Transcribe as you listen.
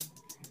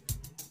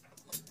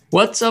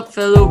What's up,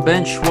 fellow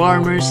bench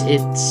warmers?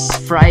 It's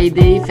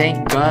Friday.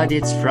 Thank God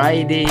it's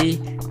Friday.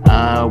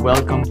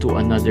 Welcome to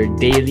another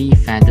daily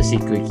fantasy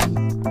quickie.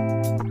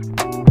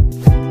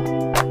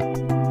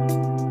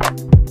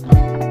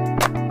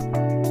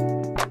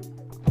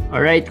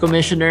 All right,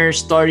 Commissioner,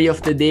 story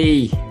of the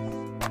day.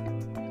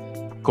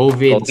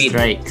 COVID.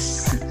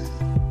 Strikes.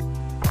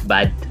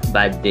 Bad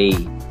day.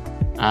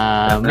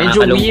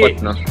 Medyo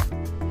weird. No?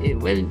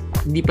 Well,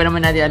 hindi pa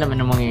naman natin alam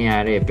anong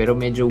mangyayari, pero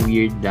medyo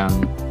weird lang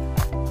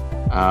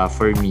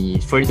for me.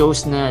 For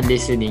those na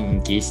listening,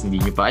 in case hindi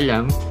nyo pa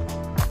alam,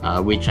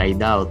 which I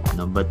doubt,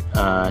 no? But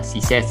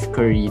si Seth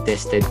Curry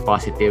tested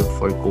positive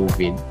for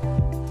COVID.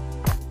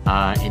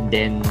 And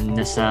then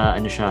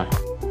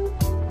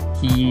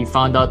he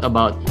found out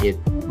about it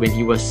when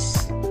he was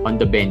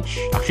on the bench.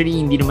 Actually,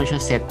 hindi naman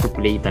siya set to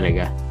play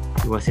talaga.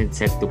 He wasn't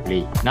set to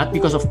play. Not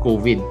because of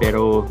COVID,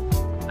 pero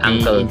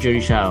ankle injury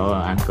siya,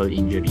 ankle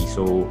injury.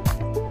 So,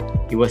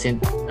 he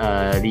wasn't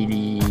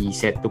really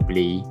set to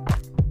play.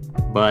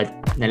 But,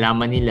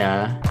 nalaman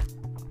nila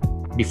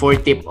before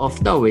tip-off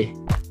daw eh.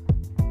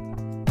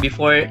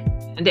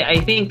 I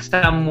think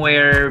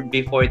somewhere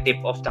before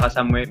tip-off tsaka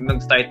somewhere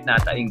mag-start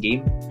nata yung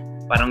game.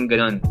 Parang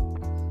ganun.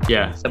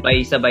 Yeah.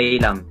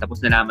 Sabay-sabay lang.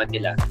 Tapos nalaman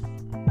nila.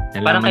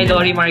 Parang kay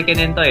Lauri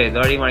Markkanen to eh.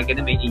 Lauri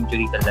Markkanen may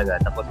injury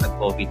talaga. Tapos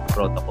nag-COVID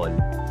protocol.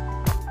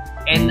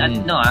 And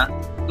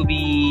to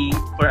be,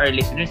 for our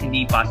listeners,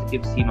 hindi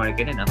positive si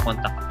Markkanen.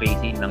 Contact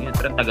tracing lang yun.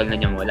 Pero tagal na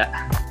niyang wala.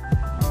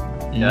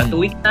 2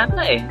 weeks na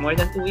eh. More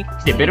than 2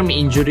 weeks. Pero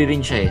may injury rin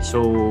siya eh.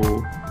 So,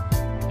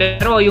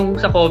 pero yung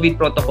sa COVID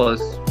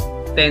protocols,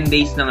 10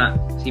 days na nga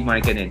si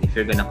Markkanen if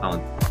you're gonna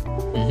count.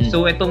 mm-hmm.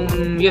 So itong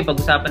yun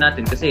pag-usapan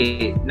natin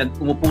kasi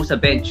nag-umupo sa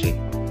bench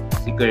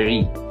si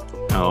Curry.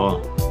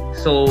 Oo.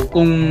 So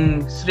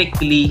kung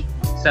strictly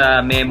sa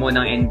memo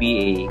ng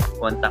NBA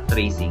contact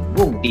tracing,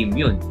 boom, team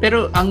yun.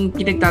 Pero ang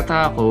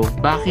pinagtataka ko,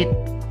 bakit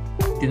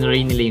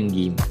tinuloy nila yung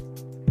game?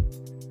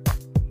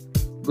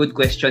 Good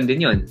question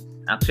din yun,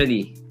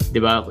 actually. 'Di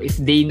ba? If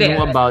they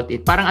knew about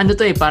it, parang ano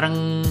to eh,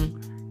 parang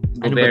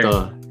Gobert. Ano ba to?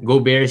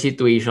 Gobert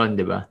situation,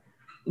 'di ba?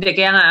 Hindi,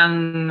 kaya nga ang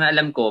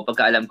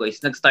pagkaalam ko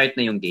is nag-start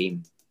na yung game.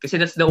 Kasi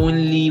that's the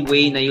only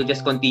way na you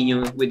just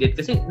continue with it.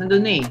 Kasi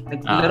nandun na eh.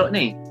 Naglaro na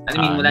eh.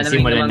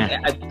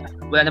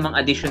 Wala namang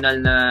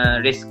additional na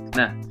risk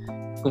na.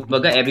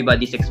 Kumbaga,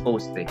 everybody's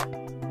exposed eh.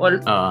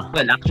 Well,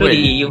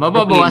 actually,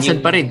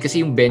 mababawasan pa rin kasi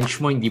yung bench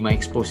mo hindi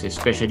ma-expose,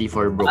 especially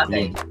for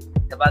Brooklyn.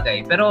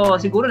 Sabagay. Pero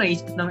siguro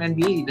naisip ng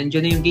NBA,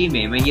 nandiyan na yung game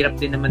eh. Mahirap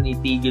din naman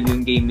itigil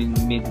yung game in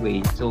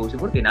midway. So,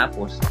 siguro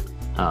tinapos.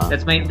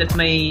 That's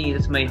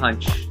my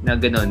hunch na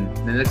ganun.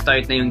 Na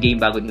nag-start na yung game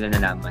bago nila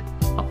nalaman.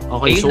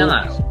 Okay, so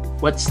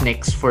what's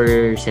next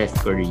for Seth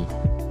Curry?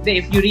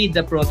 If you read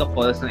the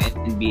protocols ng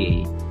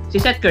NBA, si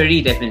Seth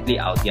Curry definitely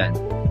out yan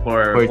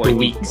for 2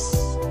 weeks.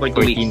 For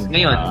 2 weeks.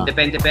 Ngayon,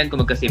 depende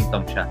kung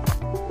magka-symptom siya.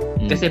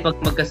 Kasi pag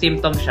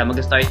magka-symptom siya,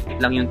 mag-start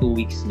lang yung 2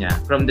 weeks niya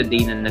from the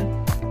day na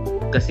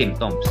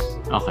nagka-symptoms.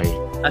 Okay.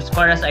 As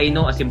far as I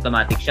know,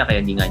 asymptomatic siya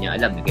kaya hindi nga niya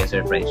alam,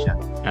 nagka-surprise siya.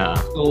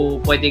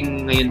 So,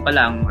 pwedeng ngayon pa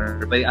lang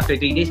or pwedeng after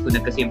 3 days kung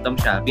nagka-symptom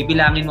siya,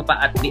 bibilangin mo pa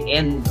at the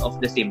end of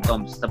the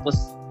symptoms. Tapos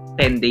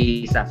 10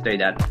 days after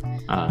that.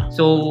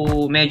 So,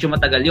 medyo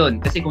matagal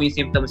yun. Kasi kung yung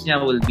symptoms niya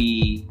will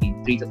be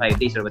 3 to 5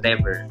 days or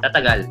whatever,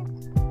 tatagal.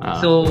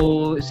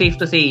 So, safe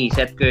to say,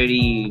 Seth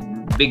Curry,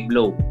 big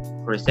blow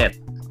for Seth.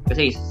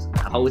 Kasi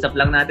kakausap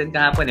lang natin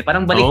kahapon eh.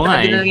 Parang balik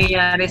na din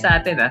nangyayari sa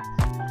atin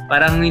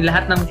Parang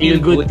lahat ng feel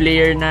good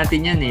player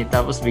natin yan eh.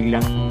 Tapos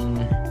biglang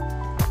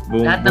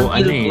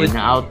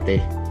na out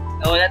eh.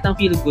 Lahat ng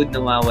feel good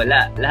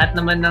nawawala. Lahat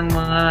naman ng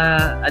mga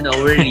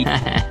worry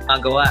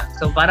magawa.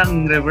 So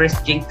parang reverse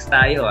jinx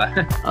tayo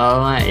Oo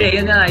nga eh.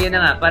 Yun na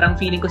nga. Parang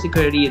feeling ko si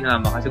Curry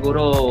baka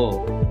siguro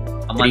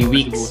a month 3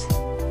 weeks.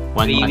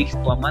 3 weeks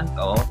to a month.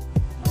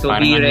 So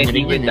parang be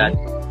ready with that.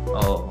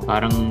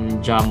 Parang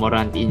Ja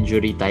Morant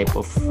injury type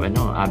of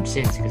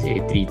absence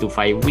kasi 3 to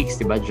 5 weeks,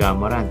 'di ba, Ja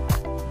Morant?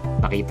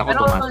 Nakita ko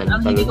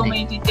tumatalon-talon. Hindi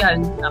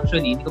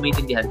ko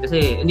maintindihan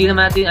kasi hindi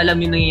naman natin alam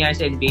yung nangyayari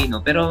sa NBA,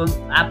 no? Pero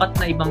 4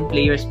 na ibang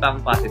players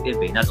pang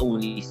positive not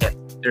only Seth.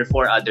 There are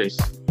 4 others.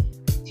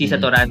 Si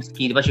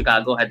Satoransky, di ba,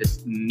 Chicago had this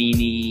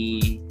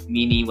mini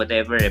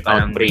whatever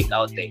parang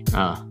breakout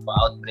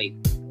outbreak.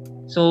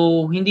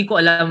 So, hindi ko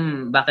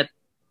alam bakit.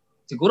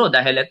 Siguro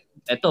dahil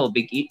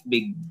big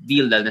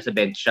deal dahil nasa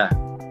bench siya.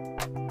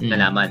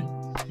 Nalaman.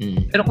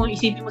 Pero kung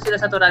isipin mo sila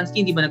sa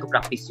Satoransky, hindi ba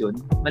nagpo-practice yun?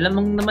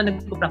 Malamang naman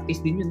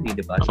nagpo-practice din yun, di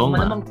ba? So,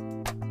 malamang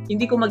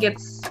hindi ko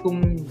magets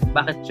kung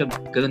bakit siya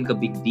ganoon ka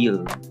big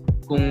deal.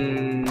 Kung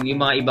yung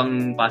mga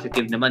ibang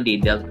positive naman, they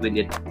dealt with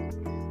it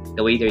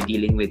the way they're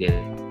dealing with it.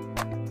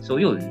 So,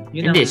 yun.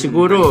 Hindi,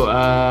 siguro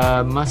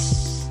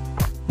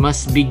mas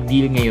big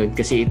deal ngayon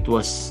kasi it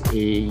was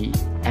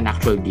an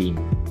actual game.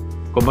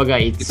 Kumbaga,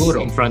 it's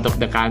siguro in front of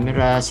the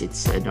cameras,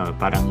 it's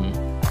parang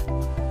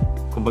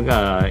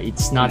kumbaga,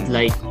 it's not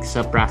like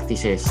sa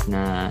practices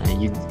na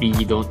you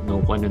really don't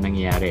know kung ano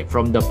nangyayari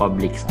from the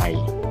public's eye.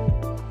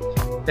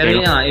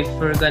 Pero if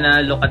we're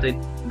gonna look at it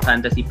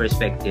fantasy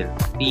perspective,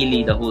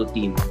 really the whole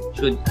team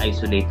should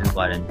isolate and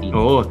quarantine.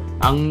 Oo.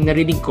 Ang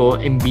narinig ko,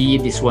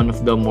 Embiid is one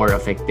of the more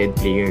affected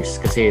players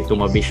kasi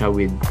tumabi siya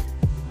with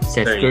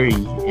Seth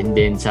Curry and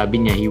then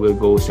sabi niya he will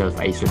go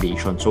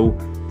self-isolation. So,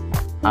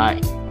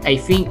 I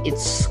think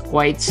it's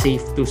quite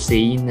safe to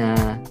say na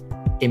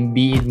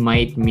Embiid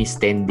might miss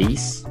 10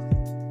 days.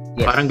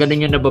 Yes. Parang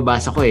ganun yung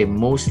nababasa ko eh.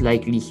 Most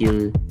likely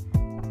he'll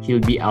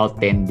be out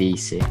 10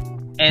 days eh.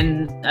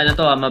 And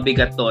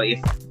mabigat to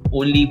if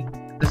only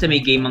kasi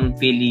may game ang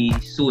Philly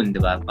soon,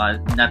 di ba?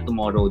 Not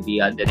tomorrow, the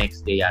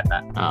next day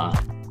yata.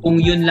 Kung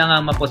yun lang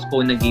ang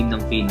ma-postpone na game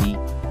ng Philly,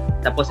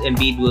 tapos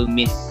Embiid will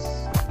miss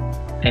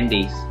 10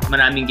 days.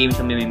 Maraming games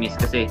siya may miss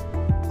kasi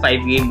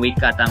 5-game wait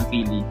kata ang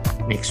Philly.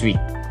 Next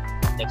week.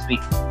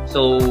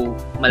 So,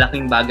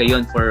 malaking bagay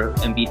yon for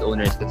Embiid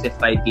owners kasi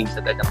 5 games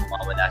agad ang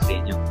mawawala sa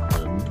inyo.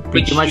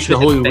 Pretty much the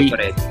whole week.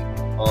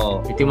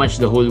 Oh. Pretty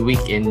much the whole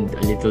week and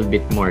a little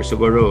bit more.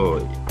 Siguro,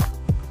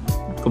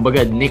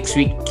 kumbaga, next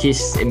week,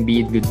 kiss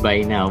Embiid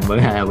goodbye na.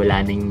 Kumbaga,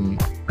 wala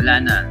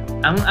na.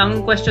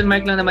 Ang question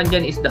mark lang naman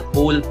dyan is the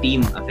whole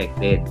team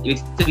affected.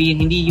 Ibig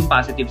sabihin, hindi yung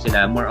positive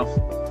sila. More of,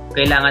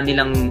 kailangan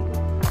nilang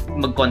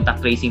mag-contact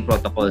tracing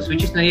protocols,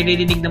 which is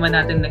naririnig naman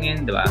natin na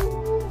ngayon, di ba?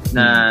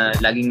 Na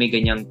laging may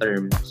ganyang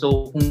term.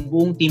 So, kung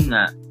buong team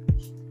nga,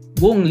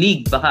 buong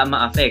league baka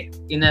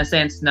ma-affect. In a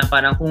sense na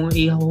parang kung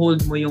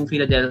i-hold mo yung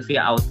Philadelphia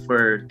out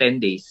for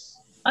 10 days,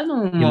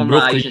 anong mo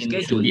maayos yung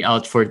schedule? Will be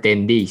out for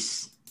 10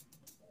 days.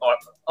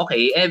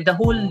 Okay, the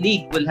whole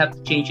league will have to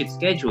change its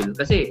schedule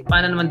kasi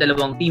paano naman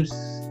dalawang teams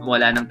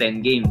wala ng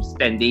 10 games,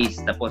 10 days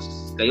tapos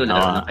kayo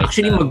na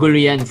actually magulo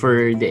yan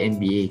for the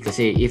NBA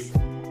kasi if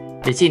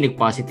let's say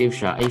nag-positive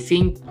siya, I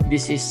think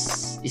this is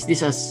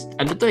this as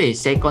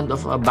second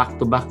of a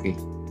back-to-back eh.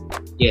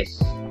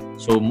 Yes.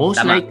 So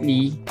most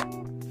likely,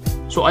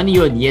 so ano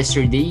yun,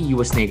 yesterday he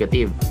was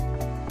negative.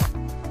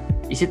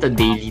 Is it a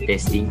daily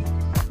testing?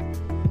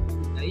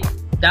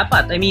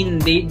 Dapat, I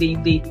mean they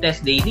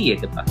test daily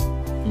eh, diba?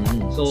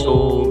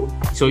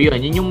 So yun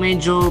yung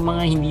medyo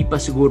mga hindi pa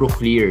siguro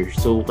clear.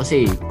 So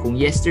kasi kung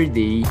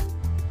yesterday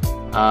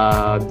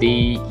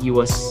he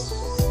was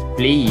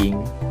playing,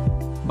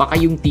 baka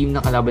yung team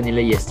na kalaban nila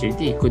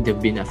yesterday could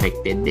have been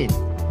affected din.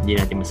 Hindi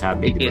natin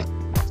masabi, di ba?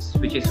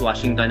 Which is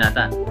Washington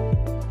ata.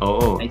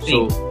 Oo. I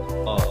think.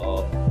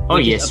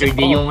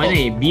 Yesterday yung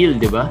Bill,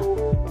 di ba?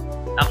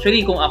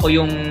 Actually, kung ako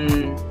yung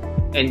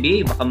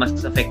NBA, baka mas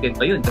affected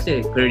pa yun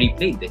kasi Curry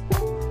played eh.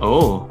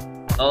 Oo.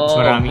 Mas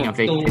maraming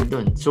affected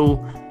doon. So,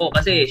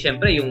 kasi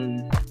syempre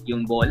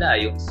yung bola,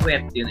 yung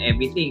sweat, yung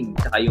everything,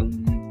 saka yung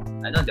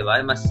di ba?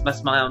 Mas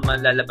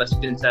malalabas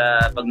yun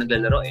sa pag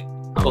naglalaro eh.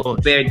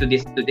 Compared to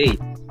this today.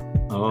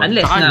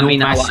 Unless na may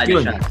nakawaan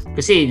siya.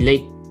 Kasi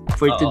like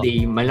for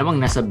today,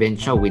 malamang nasa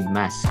bench siya with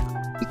mask.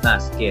 With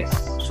mask, yes.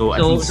 So at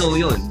least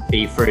yun.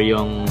 Safer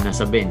yung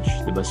nasa bench,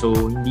 diba? So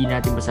hindi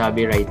natin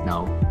masabi right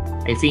now.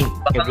 I think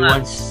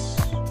everyone's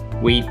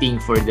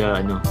waiting for the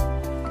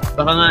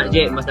Baka nga,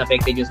 mas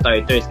affected yung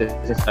starters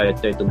kasi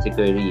starter tong si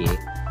Curry eh.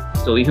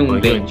 So yung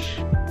bench,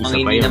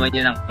 hindi naman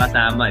yun ang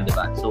kasama, di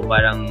ba? So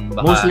parang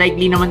baka... Most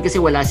likely naman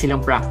kasi wala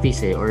silang practice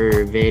eh,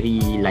 or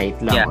very light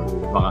lang,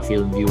 or baka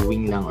film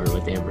viewing lang or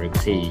whatever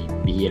kasi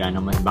bihira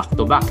naman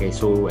back-to-back eh.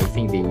 So I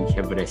think they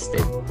have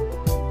rested.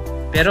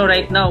 Pero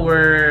right now,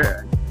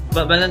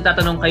 balang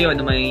tatanong kayo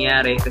ano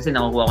mangyayari kasi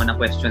nakukuha ko ng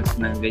questions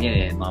ng ganyan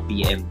eh, mga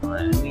PM.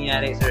 Ano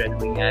mangyayari, sir? Ano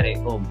mangyayari?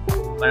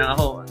 Parang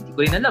ako, hindi ko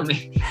rin alam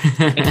eh.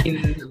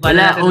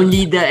 Wala,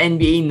 only the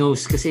NBA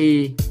knows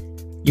kasi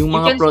yung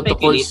mga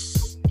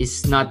protocols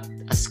is not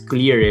as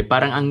clear eh.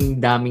 Parang ang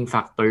daming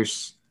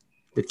factors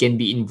that can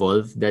be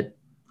involved that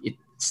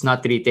it's not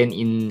written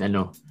in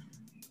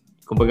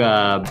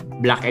kumbaga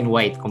black and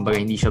white. Kumbaga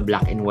hindi siya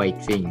black and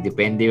white thing.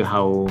 Depende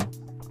how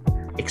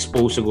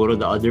exposed siguro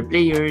the other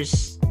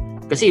players.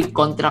 Kasi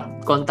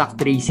contact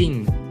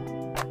tracing.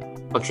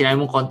 Pag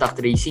sinabi mong contact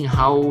tracing,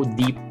 how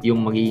deep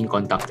yung magiging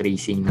contact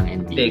tracing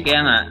ng NBA?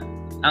 Kaya nga,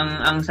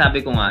 ang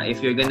sabi ko nga,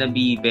 if you're gonna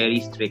be very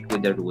strict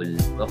with the rule,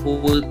 the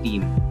whole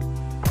team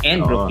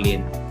and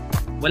Brooklyn,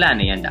 wala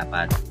na yan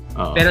dapat.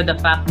 Pero the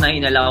fact na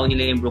inalaw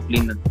nila yung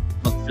Brooklyn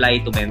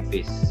mag-fly to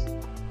Memphis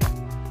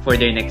for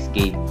their next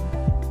game,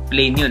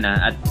 plain yun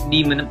at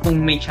kung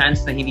may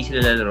chance na hindi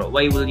sila lalaro,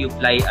 why will you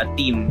fly a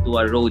team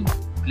to a road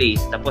place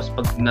tapos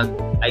pag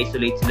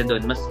nag-isolate sila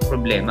doon, mas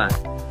problema.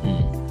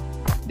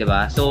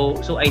 Diba? So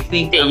I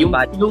think I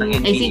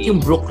think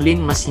yung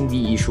Brooklyn mas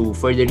hindi issue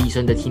for the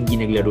reason that hindi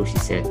naglaro si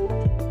Seth.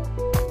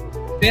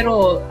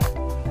 Pero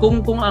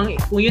kung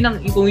yun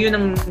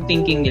ang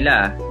thinking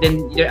nila,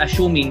 then they're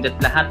assuming that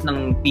lahat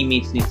ng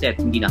teammates ni Seth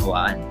hindi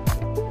nahawaan.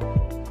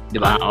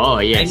 Diba?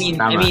 Yes.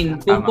 I mean,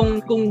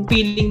 kung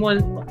feeling mo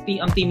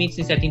ang teammates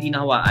ni Seth hindi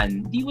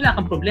nahawaan, di wala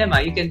kang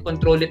problema. You can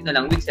control it na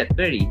lang with Seth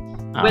Curry.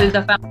 Well,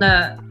 the fact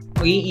na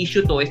magiging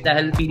issue to is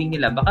dahil feeling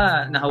nila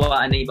baka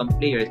nahawaan na ibang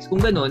players.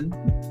 Kung ganun,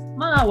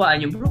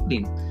 mahawaan yung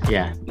Brooklyn.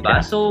 Yeah. Diba?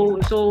 Yeah.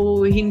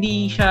 So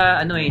hindi siya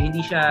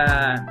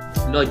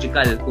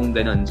logical kung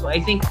ganun. So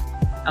I think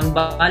ang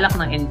balak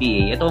ng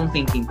NBA, ito ang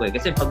thinking ko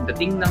kasi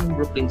pagdating ng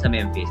Brooklyn sa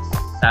Memphis,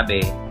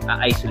 sabi,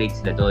 isolate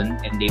sila doon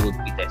and they would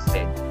be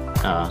tested.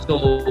 So,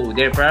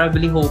 they're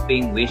probably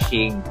hoping,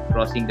 wishing,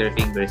 crossing their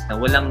fingers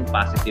na walang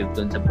positive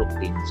dun sa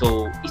Brooklyn.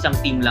 So, isang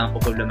team lang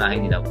ang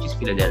problemahin nila, which is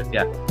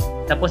Philadelphia.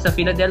 Tapos sa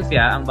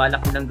Philadelphia, ang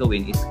balak nilang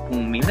gawin is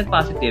kung may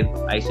nag-positive,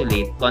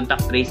 isolate,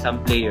 contact trace some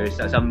players,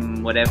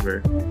 some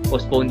whatever,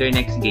 postpone their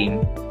next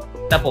game,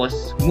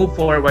 tapos move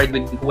forward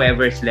with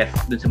whoever's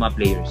left dun sa mga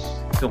players.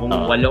 So kung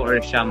 8 or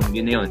 9,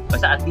 yun na yun.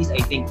 Basta at least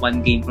I think 1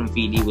 game from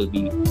Philly will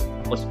be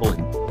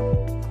postponed.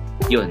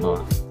 Yun.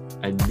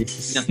 This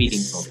is, yung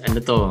feeling ko. Ano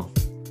to?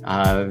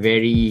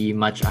 Very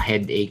much a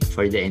headache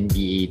for the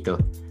NBA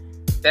to.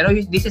 Pero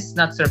this is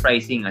not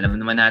surprising. Alam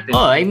naman natin.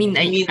 I mean,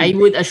 I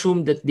would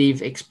assume that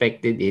they've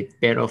expected it.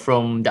 Pero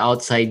from the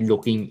outside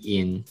looking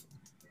in,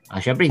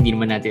 syempre hindi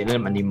naman natin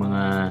alam ano yung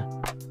mga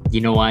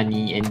ginawa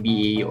ni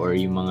NBA or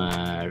yung mga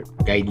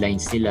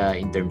guidelines nila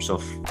in terms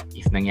of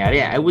if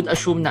nangyari. I would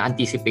assume na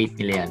anticipate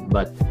nila yan.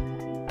 But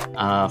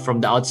from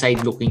the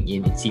outside looking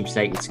in, it seems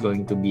like it's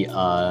going to be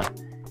a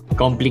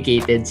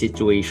complicated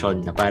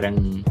situation na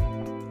parang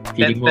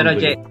feeling mo. Pero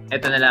Jay,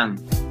 eto na lang.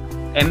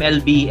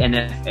 MLB,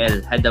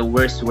 NFL had the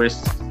worst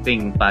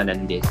thing pa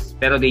than this.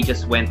 Pero they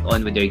just went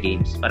on with their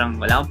games. Parang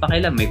wala akong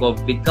pakialam. May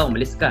COVID ka,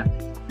 umalis ka.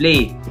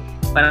 Play.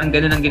 Parang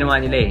ganun ang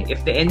ginawa nila eh.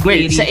 If the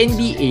NBA... sa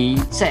NBA,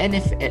 sa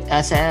NFL,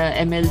 sa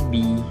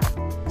MLB,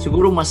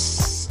 siguro mas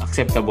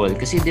acceptable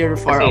kasi they're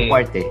far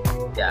apart eh.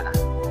 Yeah.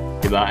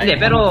 Diba? Hindi,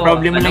 pero...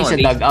 Problem lang sa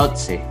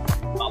dugouts eh.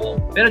 Oo.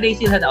 Pero they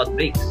still had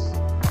outbreaks.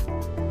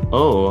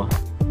 Oo.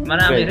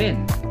 Marami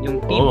rin.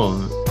 Yung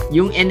teams.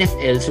 Yung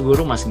NFL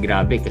siguro mas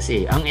grabe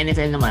kasi ang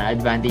NFL naman,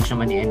 advantage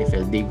naman ni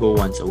NFL, they go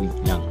once a week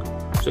lang.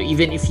 So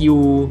even if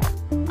you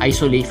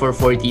isolate for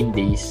 14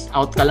 days,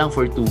 out ka lang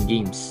for 2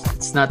 games.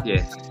 It's not...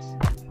 Yes.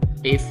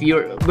 If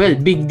you're... Well,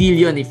 big deal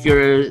yun if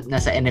you're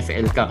nasa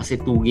NFL ka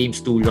kasi 2 games,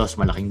 2 loss,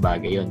 malaking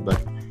bagay yun.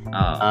 But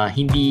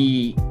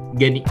hindi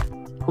gani...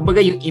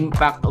 Kumbaga yung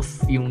impact of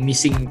yung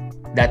missing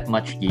that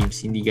much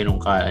games, hindi ganun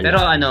ka...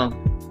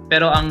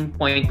 Pero ang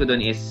point ko dun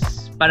is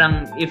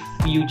parang if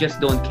you just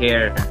don't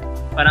care,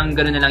 parang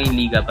gano'n na lang yung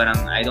liga. Parang,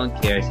 I don't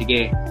care.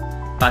 Sige,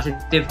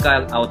 positive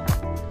ka, out.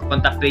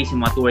 Contact trace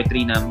yung mga 2 or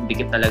 3 na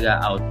dikit talaga,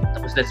 out.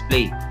 Tapos, let's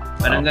play.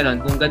 Parang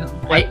gano'n. Kung gano'n,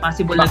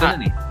 possible na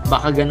gano'n eh.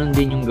 Baka gano'n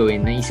din yung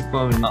gawin. Naisip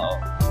ko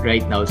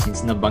right now,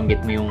 since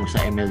nabanggit mo yung sa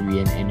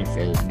MLB and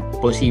NFL,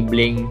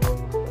 posibleng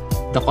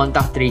the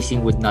contact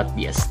tracing would not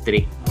be as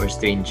strict or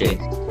stringent.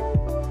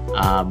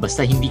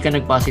 Basta hindi ka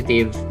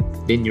nag-positive,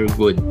 then you're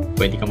good.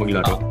 Pwede ka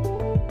maglaro.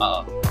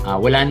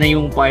 Wala na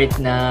yung part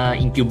na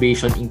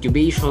incubation.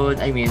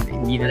 I mean,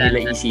 hindi na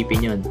nila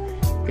isipin yun.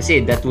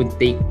 Kasi that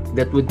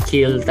would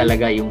kill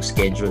talaga yung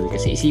schedule.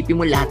 Kasi isipin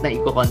mo lahat na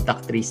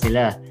i-contact trace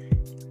nila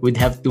would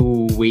have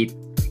to wait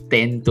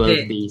 10,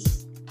 12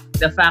 days.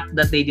 The fact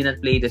that they did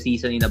not play the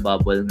season in a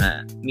bubble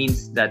na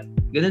means that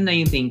ganun na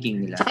yung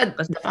thinking nila. Saka,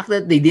 the fact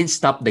that they didn't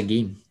stop the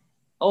game.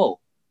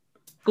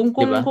 Kung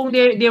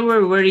they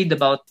were worried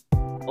about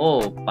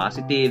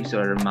positives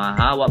or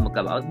mahahawa,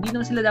 magka-out, hindi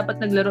naman sila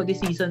dapat naglaro this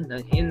season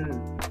in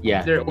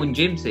their own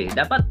gyms eh.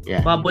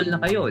 Dapat bubble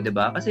na kayo,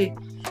 diba? Kasi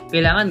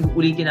kailangan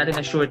ulitin natin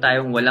na sure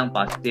tayong walang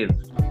positive.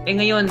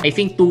 Ngayon... I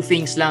think 2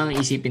 things lang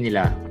isipin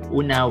nila.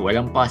 Una,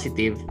 walang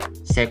positive.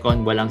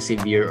 Second, walang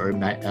severe or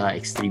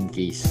extreme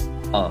case.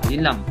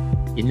 Yun lang.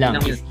 Yun lang.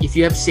 If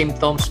you have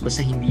symptoms,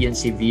 basta hindi yan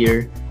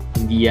severe,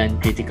 hindi yan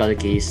critical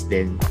case,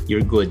 then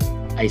you're good.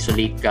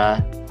 Isolate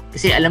ka.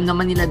 Kasi alam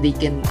naman nila they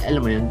can,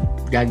 alam mo yun,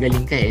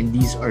 gagaling ka and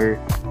these are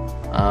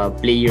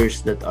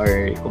players that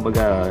are,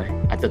 kumbaga,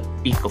 at the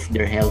peak of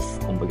their health,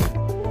 kumbaga.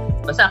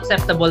 Basta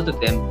acceptable to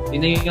them.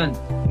 Yun na yun.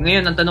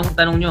 Ngayon, ang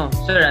tanong nyo,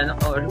 Sir, anong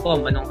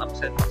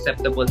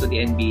acceptable to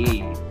the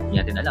NBA? Hindi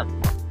natin alam.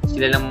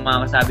 Sila lang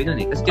makakasabi nun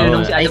eh. Kasi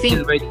tinanong si Adam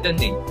Silver dun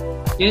eh.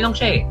 Tinanong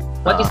siya eh.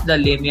 What is the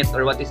limit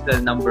or what is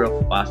the number of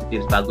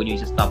positives bago nyo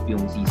isa-stop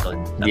yung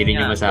season? Hindi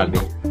rin yung masabi.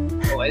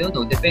 I don't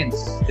know. Depends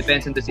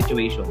on the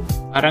situation.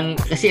 Parang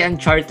kasi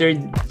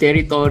uncharted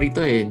territory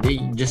to eh. They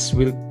just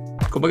will,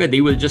 kumbaga they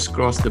will just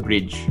cross the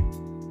bridge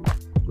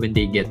when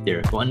they get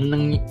there. Kung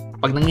ano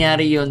pag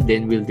nangyari yon,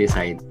 then we'll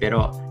decide.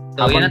 Pero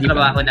yan ang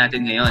trabaho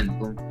natin ngayon.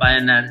 Kung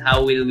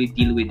how will we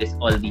deal with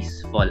all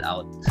these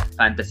fallout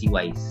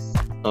fantasy-wise.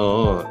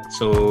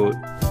 So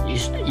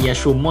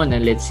i-assume mo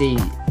na let's say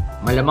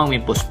malamang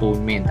may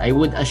postponement. I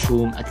would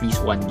assume at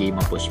least 1 game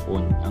ang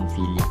postpone ang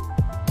Philly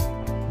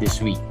this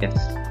week. Yes.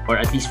 Or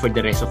at least for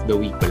the rest of the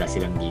week, wala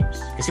silang games.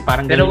 Kasi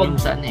parang gano'n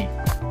yung saan eh.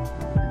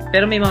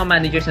 Pero may mga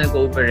managers na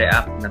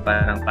nag-overreact na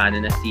parang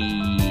paano na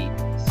si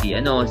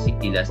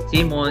Tila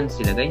Simmons,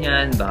 sila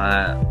ganyan,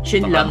 baka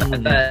chill lang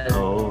muna.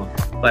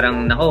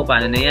 Parang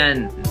paano na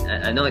yan?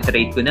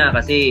 Trade ko na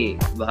kasi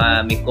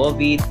baka may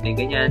COVID, may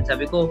ganyan.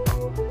 Sabi ko,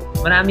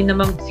 marami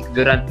namang si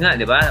Durant nga,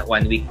 di ba?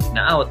 1 week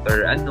na out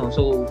or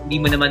so hindi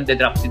mo naman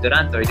de-drop si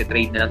Durant or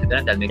de-trade na lang si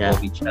Durant dahil may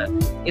COVID siya.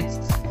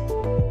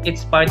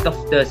 It's part of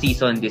the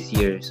season this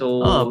year.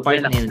 So,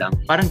 part lang.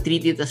 Parang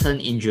treat it as an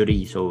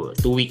injury. So,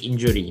 2-week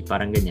injury.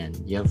 Parang ganyan.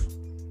 You have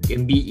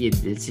Embiid.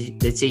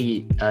 Let's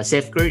say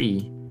Seth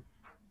Curry.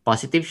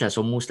 Positive siya. So,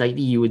 most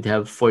likely, he would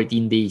have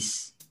 14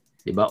 days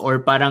Diba? Or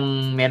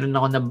parang meron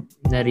ako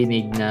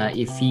narinig na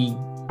if he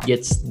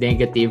gets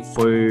negative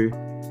for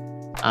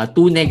 2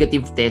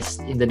 negative tests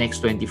in the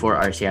next 24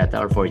 hours yata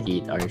or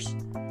 48 hours.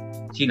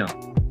 Sino?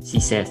 Si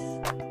Seth.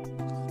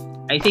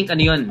 I think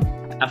ano yun,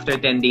 after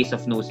 10 days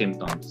of no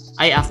symptoms.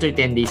 Ay, after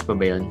 10 days pa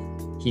ba yun?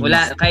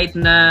 Wala, kahit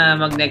na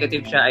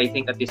mag-negative siya, I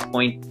think at this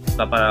point,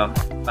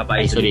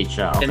 papa-isolate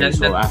siya. Okay,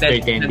 so after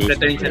 10 days.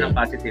 Nag-return siya ng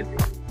positive.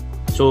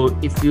 So,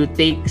 if you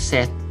take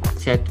Seth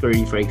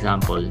Curry, for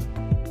example,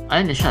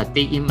 ano na siya,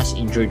 take him as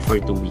injured for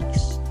 2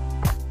 weeks.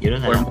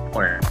 Yun na lang.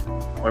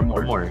 Or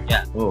more.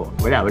 Yeah. Oh,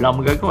 wala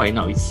akong magagawa.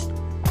 No,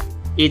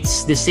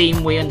 it's the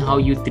same way on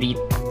how you treat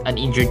an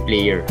injured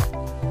player.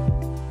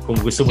 Kung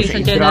gusto mo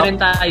siya i-drop. Since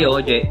rin tayo,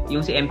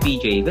 yung si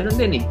MPJ, ganun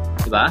din eh.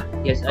 Diba?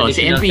 Yes,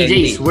 si MPJ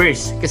is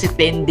worse. Kasi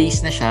 10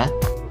 days na siya.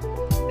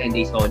 10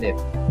 days ulit.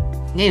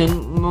 Ngayon,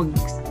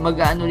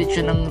 mag-ano ulit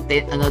siya ng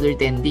another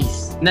 10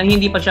 days. Na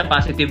hindi pa siya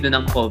positive na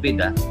ng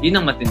COVID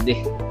Yun ang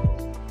matindi.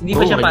 Hindi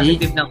pa siya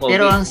positive ng COVID.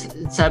 Pero ang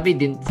sabi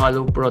din,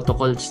 follow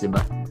protocols, di ba?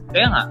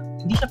 Kaya nga,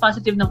 hindi siya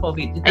positive ng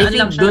COVID. I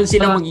think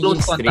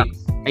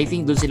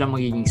doon sila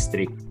magiging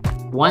strict.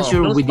 Once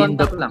you're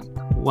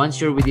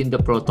within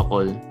the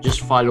protocol,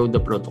 just follow the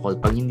protocol.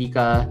 Pag hindi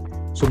ka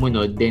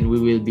sumunod, then we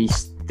will be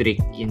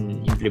strict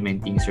in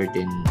implementing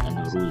certain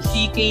rules.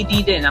 Si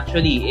KD din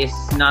actually is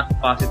not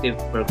positive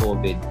for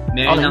COVID.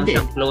 Meron lang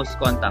siyang close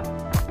contact.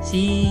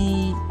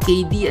 Si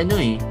KD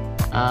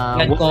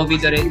had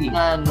COVID already.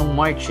 Nung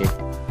March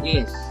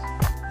Yes.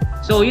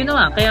 So yun na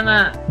nga, kaya nga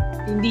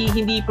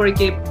hindi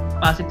porque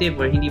positive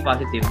or hindi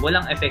positive,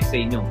 walang effect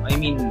sa inyo. I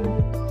mean,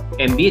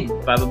 Embiid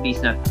probably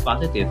is not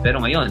positive, pero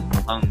ngayon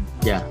mukhang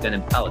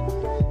gonna be out.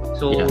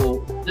 So,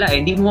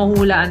 hindi mo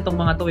mahuhulaan tong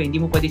mga to Hindi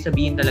mo pwede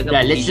sabihin talaga.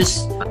 Let's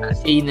just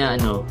say na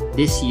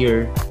this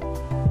year,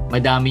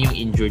 madami yung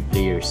injured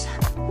players.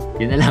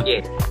 Yun na lang.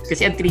 Yes.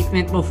 Kasi ang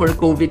treatment mo for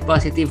COVID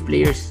positive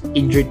players,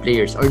 injured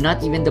players, or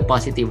not even the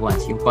positive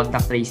ones, yung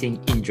contact tracing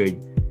injured.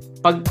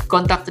 Pag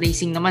contact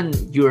tracing naman,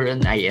 you're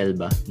on IL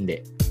ba?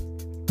 Hindi.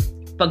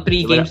 Pag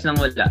 3 games lang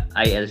wala,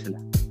 IL sila.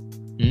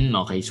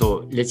 Okay.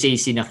 So, let's say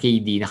si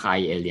KD,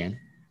 naka-IL yan?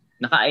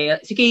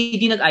 Si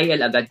KD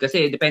nag-IL agad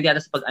kasi depende ata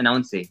sa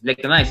pag-announce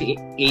Like naman, si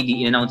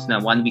KD in-announce na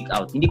 1 week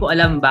out. Hindi ko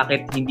alam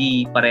bakit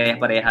hindi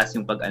parehas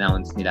yung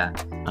pag-announce nila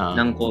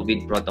ng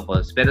COVID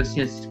protocols. Pero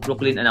since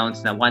Brooklyn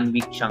announced na 1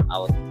 week siyang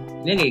out,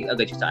 nilagay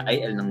agad siya sa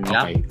IL ng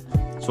Yap. Okay.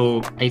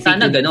 So, I think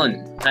sana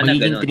ganun.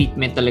 Magiging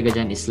treatment talaga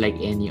dyan is like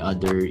any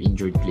other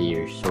injured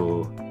player.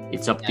 So,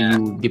 it's up to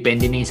you.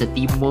 Depende na sa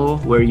team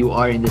mo, where you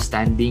are in the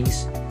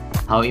standings.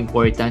 How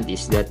important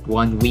is that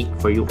 1 week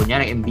for you?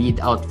 Kunyari, Embiid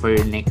out for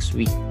next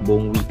week,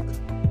 buong week.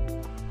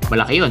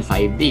 Malaki yun,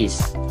 5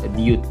 days. Do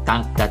you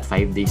tank that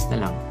 5 days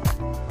na lang?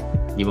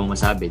 Hindi mo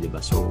masabi, di ba?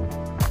 So,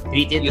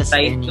 treat it as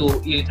any...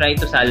 You try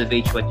to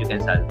salvage what you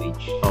can salvage.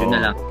 Yun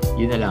na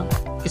lang.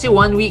 Kasi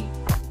 1 week,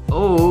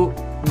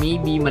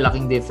 maybe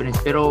malaking difference.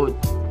 Pero,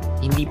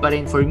 hindi pa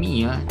rin for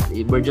me,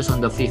 we're just on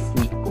the 5th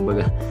week.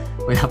 Kumbaga,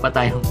 wala pa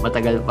tayong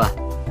matagal pa.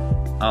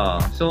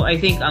 So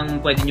I think ang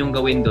pwede nyong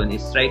gawin doon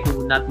is try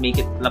to not make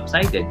it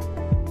lopsided.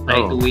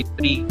 Try to win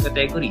 3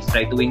 categories.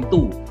 Try to win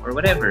 2 or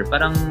whatever.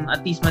 Parang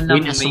at least man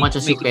lang win as much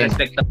as you can.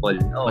 Respectable.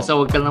 Basta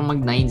huwag ka lang mag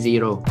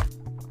 9-0.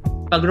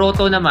 Pag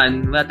roto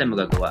naman, wala tayong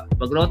magagawa.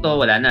 Pag roto,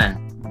 wala na.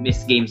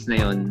 Miss games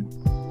na yun.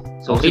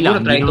 So okay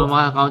lang, hindi naman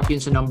makakount yun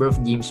sa number of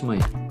games mo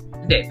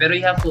Hindi, pero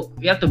you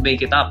have to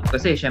make it up.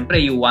 Kasi syempre,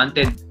 you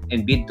wanted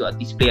Embiid to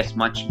at least play as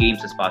much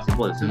games as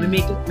possible. So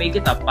make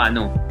it up.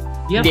 Paano?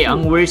 Hindi,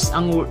 ang worst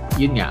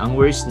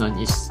nun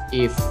is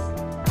if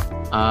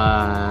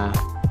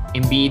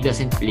Embiid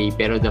doesn't play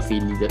pero the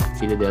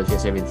Philadelphia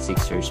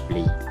 76ers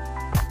play.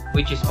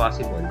 Which is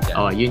possible.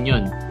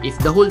 Yun. If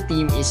the whole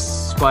team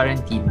is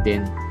quarantined,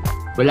 then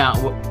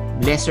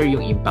lesser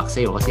yung impact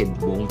sa'yo kasi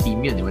buong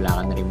team yun. Wala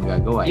ka na rin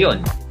magagawa.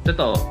 Yun.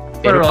 Totoo.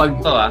 Pero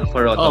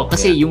for Roto.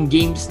 Kasi yung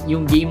game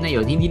na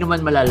yun, hindi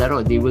naman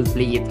malalaro. They will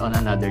play it on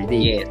another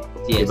day.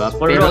 Yes. Diba?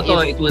 For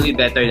Roto, it will be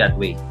better that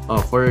way.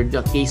 For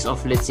the case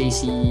of, let's say,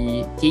 si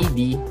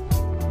KD,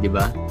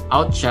 diba?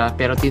 Out siya,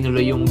 pero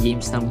tinuloy yung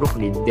games ng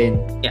Brooklyn, then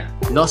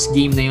lost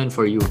game na yun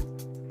for you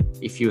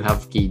if you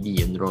have KD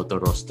and Roto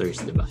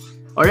rosters, diba?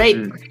 Alright.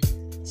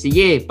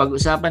 Sige,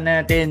 pag-usapan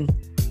natin.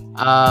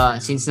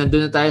 Since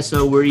nandun na tayo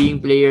sa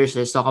worrying players,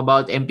 let's talk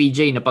about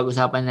MPJ.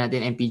 Napag-usapan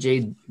natin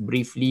MPJ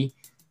briefly.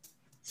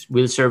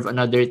 Will serve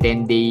another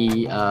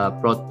 10-day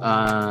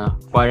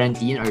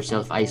quarantine or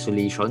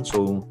self-isolation.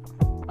 So,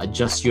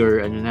 adjust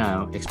your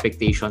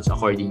expectations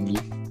accordingly.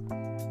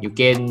 You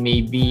can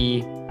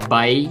maybe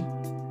buy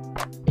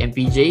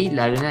MPJ,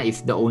 lalo na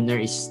if the owner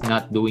is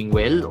not doing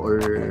well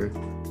or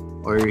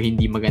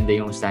hindi maganda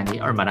yung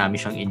standing or marami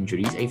siyang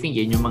injuries. I think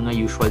yan yung mga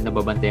usual na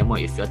babantayan mo.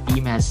 If a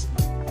team has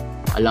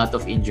a lot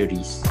of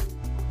injuries,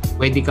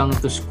 pwede kang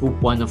to scoop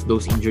one of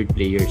those injured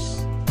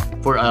players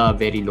for a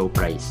very low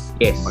price.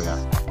 Yes.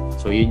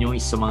 So yun yung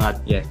isa sa mga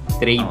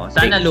trade.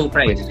 Sana low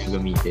price. Pwede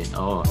gamitin.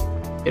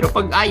 Pero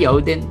pag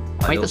ayaw, then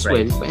might as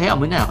well. Hayaan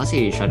mo na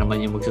kasi siya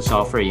naman yung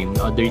magsasuffer. Yung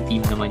other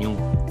team naman yung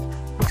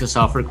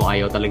magsasuffer kung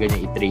ayaw talaga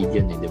niya i-trade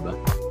yun, di ba?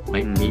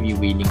 Maybe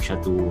willing siya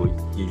to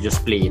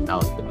just play it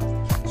out, di ba?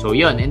 So,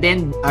 yun. And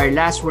then, our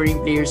last worrying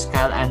player is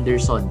Kyle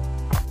Anderson.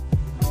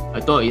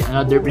 Ito,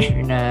 another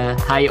player na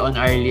high on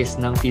our list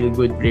ng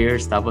feel-good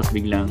players, tapos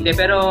biglang... Hindi,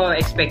 pero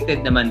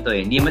expected naman to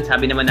eh. Hindi man,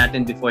 sabi naman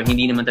natin before,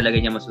 hindi naman talaga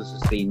niya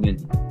masusustain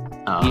yun.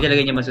 Hindi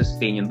talaga niya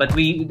masusustain yun. But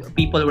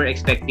people were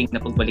expecting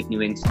na pagbalik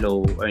ni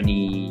Winslow or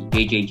ni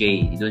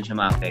JJJ, doon siya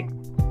ma-affect.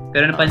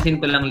 Pero napansin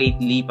ko lang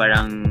lately,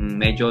 parang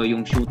medyo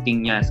yung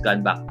shooting niya has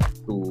gone back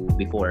to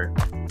before.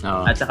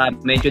 At saka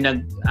medyo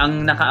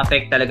ang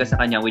naka-affect talaga sa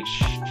kanya, which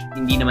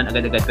hindi naman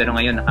agad-agad, pero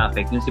ngayon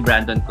naka-affect, yung si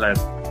Brandon Clark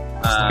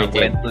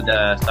went to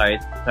the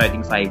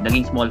starting five.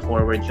 Naging small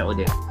forward siya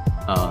ulit.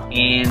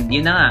 And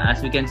yun na nga,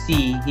 as we can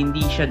see,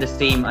 hindi siya the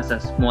same as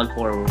a small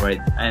forward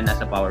and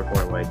as a power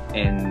forward.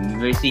 And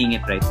we're seeing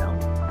it right now.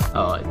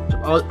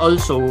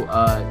 Also,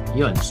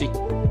 yun.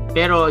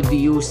 Pero do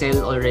you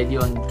sell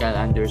already on Kyle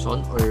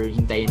Anderson or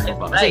hintayin mo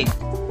pa? I've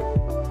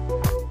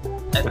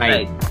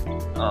tried.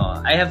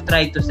 I have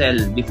tried to sell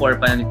before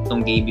pa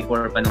nitong game,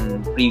 before pa nung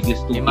previous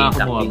 2 games.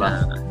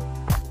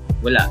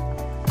 Wala.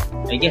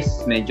 I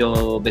guess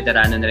medyo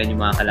veterano na rin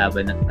yung mga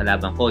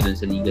kalaban ko dun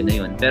sa liga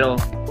na yun. Pero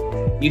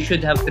you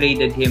should have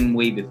traded him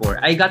way before.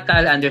 I got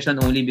Kyle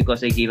Anderson only because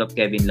I gave up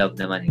Kevin Love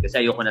naman.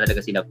 Kasi ayoko na talaga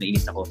si Love,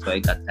 nainis ako. So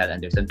I got Kyle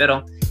Anderson.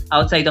 Pero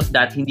outside of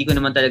that, hindi ko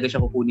naman talaga siya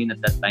kukunin at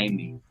that time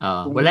eh.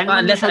 Wala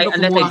naman masyado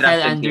kumuha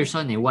Kyle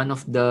Anderson eh. One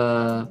of the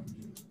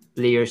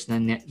players na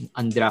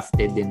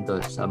undrafted din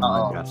to sa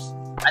mga drafts.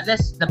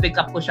 Unless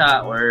na-pick up ko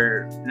siya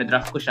or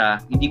na-draft ko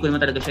siya, hindi ko naman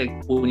talaga siya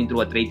kukunin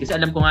through a trade. Kasi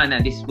alam ko nga na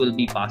this will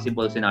be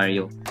possible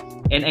scenario.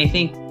 And I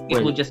think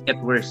it will just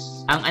get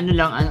worse. Ang ano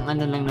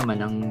lang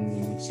naman, ang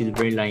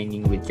silver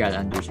lining with Kyle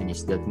Anderson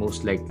is that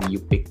most likely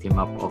you picked him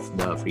up off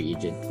the free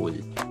agent pool.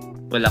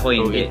 Well, ako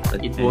hindi.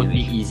 It won't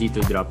be easy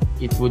to drop.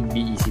 It would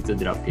be easy to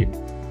drop him.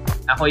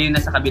 Ako yung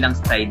nasa kabilang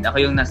side. Ako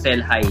yung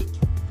na-sell high.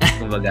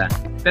 Kumbaga.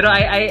 Pero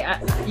I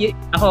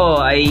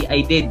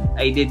did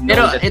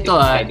know. Pero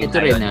ito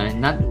rin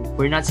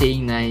we're not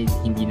saying na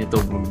hindi na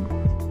to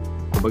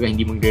kumbaga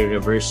hindi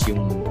magre-reverse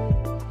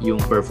yung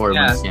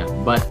performance niya.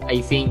 But I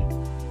think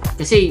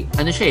kasi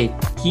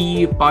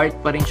key part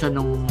pa rin siya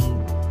nung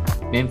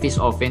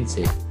Memphis offense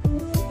eh.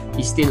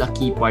 He's still a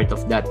key part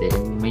of that eh.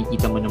 May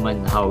kita mo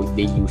naman how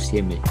they use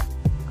him eh.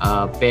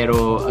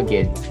 Pero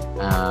again,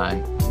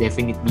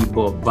 definitely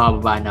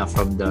bababa na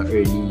from the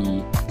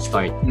early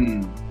start.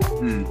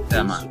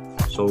 Tama.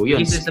 So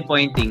yun. It's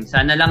disappointing.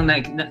 Sana lang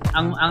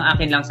ang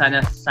akin lang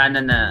sana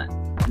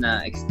na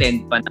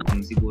extend pa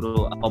ng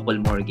siguro a couple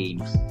more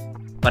games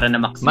para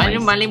na maximize.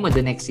 Mali mo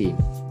the next game.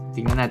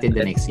 Tingnan natin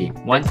the next game.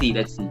 Let's see.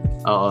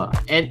 Oo.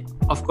 And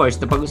of course,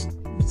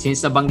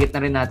 since nabanggit na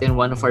rin natin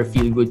one of our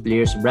feel-good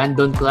players,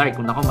 Brandon Clark.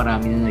 Kung ako,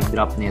 marami na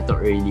nag-drop nito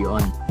early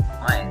on.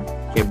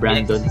 Kay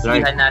Brandon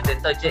Clark. Pinagsisihan natin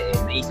to, Che.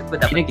 Naisip ko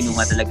dapat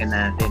kinuha talaga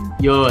natin.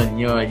 Yun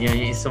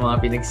yung sa mga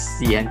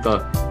pinagsisihan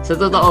ko. Sa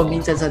totoo,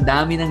 minsan sa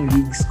dami ng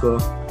leagues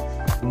ko,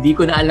 hindi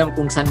ko na alam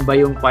kung saan ba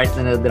yung part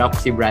na na-drop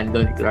si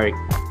Brandon Clark.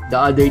 The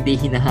other day,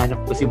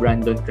 hinahanap ko si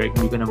Brandon Clark,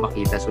 hindi ko na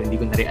makita. So, hindi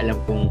ko na rin alam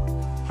kung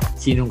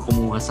sinong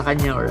kumuha sa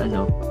kanya or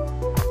ano.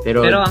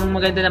 Pero ang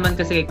maganda naman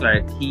kasi kay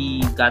Clark,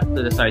 he got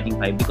to the starting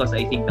five because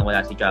I think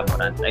nawala si Ja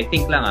Morant. I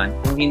think lang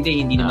kung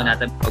hindi naman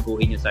natin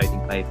paguhin yung starting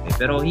five eh.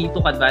 Pero he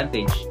took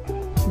advantage.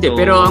 Hindi,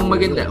 pero ang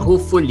maganda,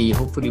 hopefully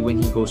when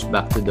he goes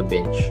back to the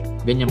bench,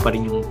 ganyan pa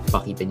rin yung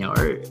pakita niya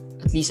or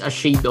at least a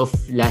shade of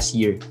last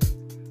year.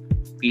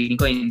 Feeling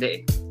ko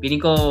hindi. Feeling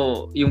ko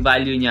yung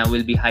value niya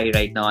will be high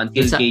right now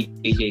until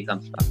JJ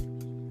comes back.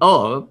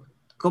 Oo.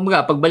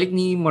 Kumbaga, pagbalik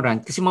ni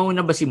Morant, kasi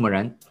mauna ba si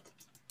Morant?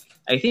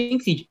 I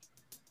think si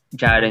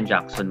Jaren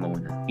Jackson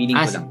mauna. Feeling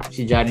ko lang.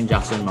 Si Jaren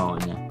Jackson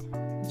mauna.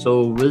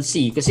 So, we'll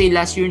see. Kasi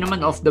last year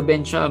naman off the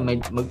bench siya,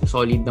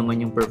 mag-solid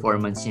naman yung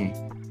performance niya.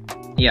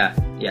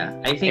 Yeah.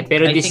 I think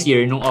pero this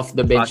year, nung off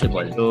the bench siya,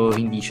 so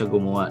hindi siya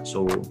gumawa.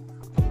 So,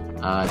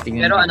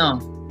 tingnan pero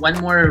one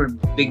more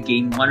big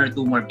game, one or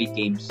two more big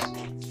games.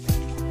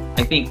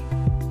 I think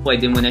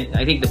pwede mo na,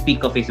 I think the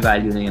peak of his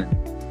value na yun.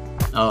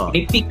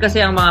 May peak kasi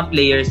ang mga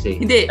players eh.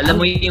 Hindi,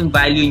 alam mo yung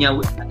value niya.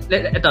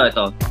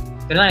 Ito.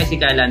 Pero si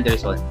Kyle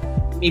Anderson,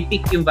 may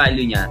peak yung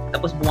value niya,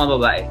 tapos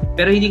bumababa eh.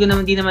 Pero hindi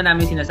naman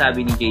namin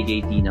sinasabi ni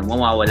JJT na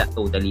mawawala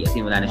totally, as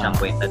in wala na siyang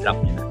kwenta,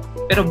 drop niya na.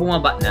 Pero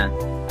bumaba na.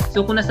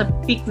 So kung nasa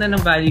peak na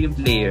ng value yung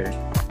player,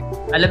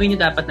 alamin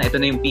niyo dapat na ito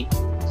na yung peak.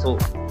 So,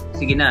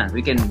 sige na,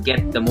 we can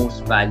get the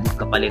most value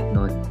kapalit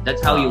nun.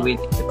 That's how you win,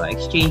 diba?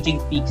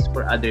 Exchanging peaks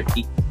for other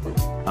peaks.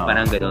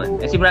 Parang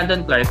gano'n. Si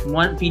Brandon Clark,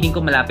 feeling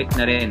ko malapit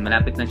na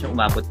siya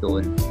umabot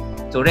doon.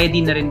 So ready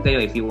na rin kayo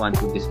if you want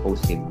to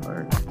dispose him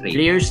or trade.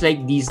 Players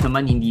like these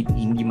naman hindi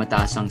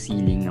mataas ang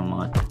ceiling ng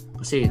mga to.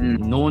 Kasi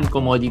known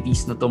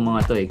commodities na tong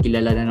mga to eh.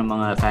 Kilala na ng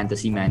mga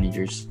fantasy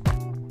managers.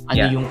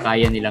 Ano yung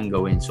kaya nilang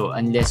gawin. So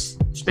unless,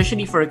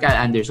 especially for Kyle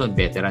Anderson,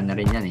 veteran na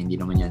rin yan. Hindi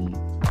naman yan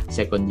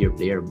second year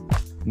player.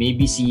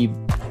 Maybe si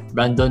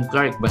Brandon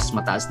Clark, mas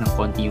mataas ng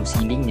konti yung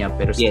ceiling niya,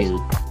 pero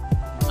still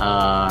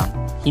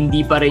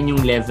hindi pa rin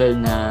yung level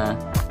na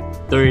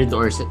third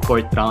or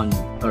fourth round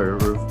or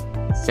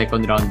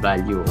second round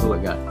value.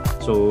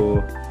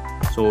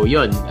 So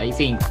yun, I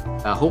think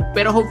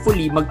pero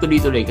hopefully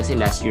magtuloy-tuloy kasi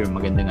last year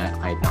maganda nga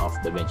kahit na off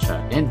the bench siya.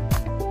 And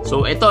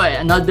so ito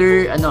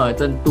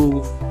itong two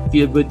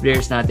feel good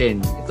players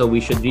natin. Ito,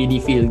 we should really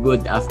feel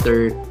good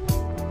after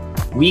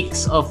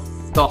weeks of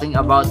talking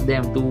about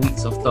them, 2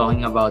 weeks of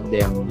talking about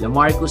them.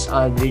 LaMarcus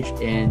Aldridge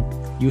and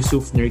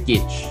Jusuf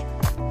Nurkic.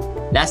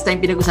 Last time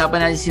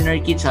pinag-usapan natin si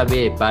Nurkic,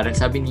 sabi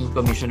ni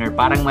Commissioner,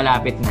 parang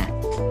malapit na.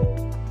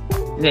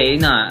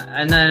 Hindi,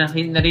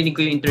 narinig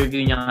ko yung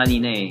interview niya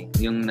kanina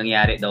yung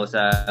nangyari daw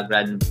sa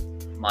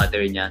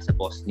grandmother niya sa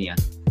Bosnia.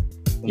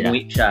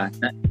 Umuwi siya.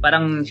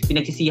 Parang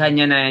pinagsisihan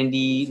niya na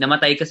hindi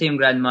namatay kasi yung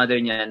grandmother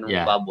niya nung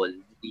bubble,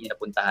 hindi niya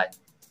napuntahan.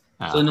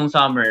 So nung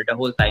summer, the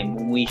whole time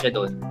umuwi siya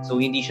doon. So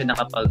hindi siya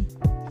nakapag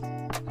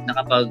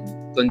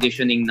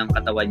conditioning ng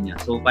katawan niya.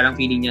 So parang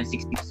feeling niya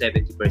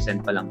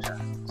 60-70% pa lang siya.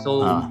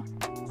 So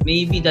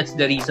maybe that's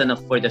the reason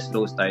for the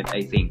slow start,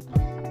 I think.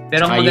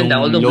 Pero ang maganda,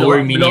 although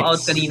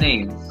blowout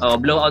kanina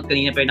blowout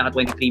kanina pero naka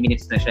 23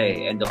 minutes na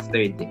siya end of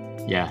third .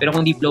 Yeah. Pero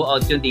kung di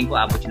blowout yun, tingin ko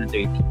abot siya ng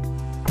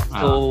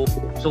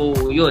 30. So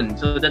yun.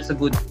 So that's a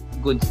good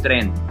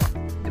trend.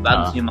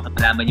 Diba? Gusto nyo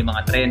makalaman yung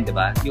mga trend,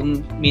 diba?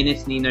 Yung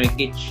minutes ni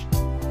Nurkic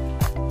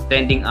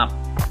trending up.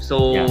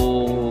 So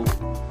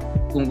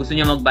kung gusto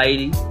niyo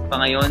mag-buy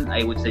pa ngayon,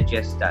 I would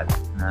suggest that.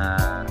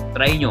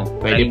 Try nyo.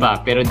 Pwede pa,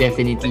 pero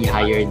definitely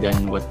higher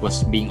than what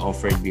was being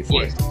offered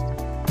before. Yes.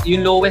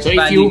 Yung lowest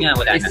value niya,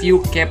 wala na. If you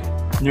kept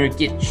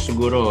Nurkic,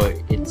 siguro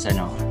it's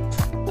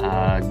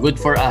good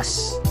for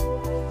us.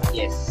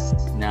 Yes.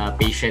 Na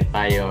patient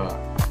tayo.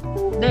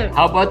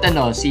 How about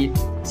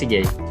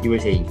sige, you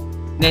were saying?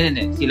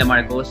 Hindi. Si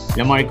LaMarcus.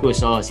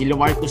 Si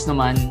LaMarcus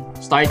naman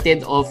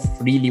started off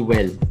really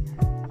well.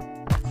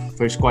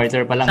 First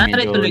quarter pa lang,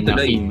 medyo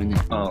na-feel mo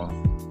na.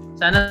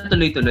 Sana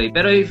tuloy-tuloy.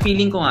 Pero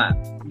feeling ko nga,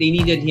 they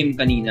needed him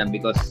kanina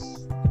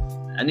because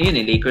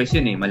Lakers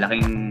yun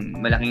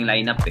malaking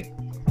lineup .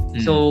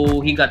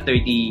 So he got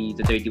 30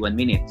 to 31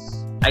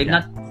 minutes. I'm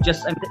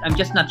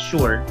just not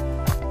sure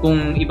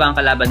kung iba ang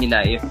kalaban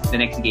nila if the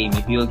next game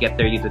if you'll get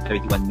 30 to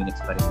 31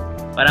 minutes pa rin.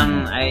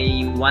 Parang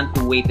I want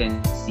to wait and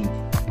see.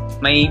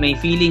 My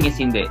feeling is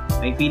hindi.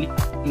 My feeling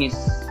is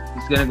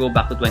it's gonna go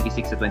back to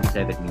 26 to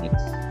 27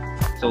 minutes.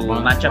 So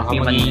matchup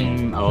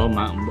yung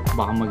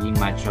baka maging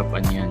matchup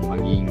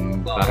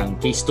maging parang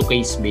case to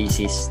case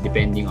basis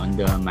depending on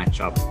the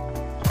matchup.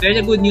 Pero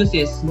the good news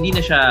is, hindi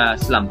na siya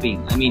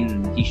slumping. I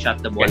mean, he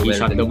shot the ball well. He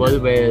shot the ball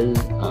well.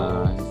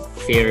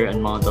 Fair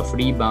amount of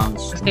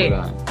rebounds. Kasi,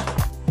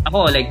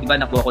 ako,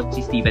 diba nakuha ko si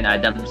Steven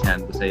Adams,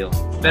 sinabi ko sa'yo.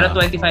 Pero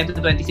 25 to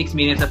 26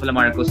 minutes of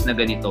LaMarcus na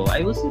ganito,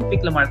 I will still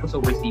pick LaMarcus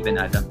over Steven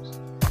Adams.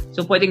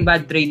 So, pwedeng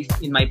bad trade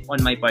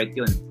on my part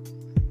yun.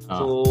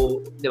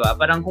 So, diba?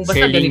 Parang kung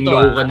basta selling ganito.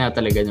 Selling low ka na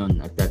talaga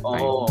nun at that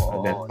time. At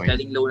that point.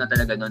 Selling low na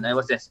talaga nun. I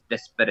was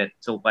desperate.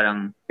 So,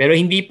 parang... Pero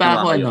hindi pa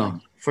ako,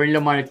 for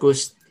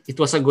LaMarcus, it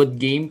was a good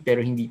game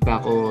pero hindi pa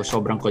ako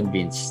sobrang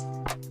convinced.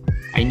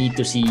 I need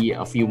to see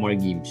a few more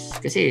games.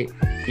 Kasi,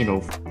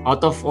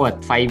 out of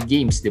 5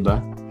 games, di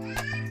ba?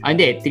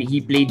 He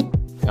played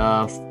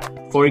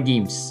 4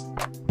 games.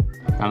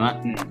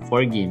 Tama?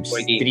 4 games.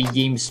 3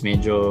 games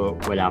medyo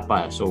wala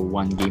pa. So,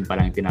 1 game pa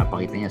lang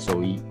tinapakita niya.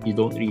 So, you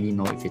don't really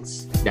know if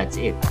that's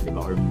it, di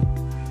ba? Or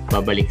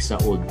babalik sa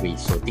old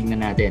ways. So,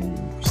 tingnan natin.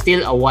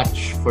 Still a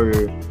watch for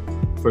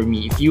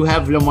me. If you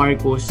have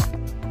LaMarcus,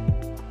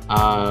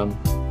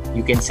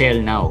 you can sell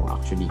now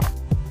actually.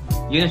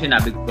 Yun ang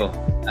sinabi ko.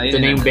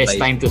 Ito na yung best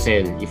time to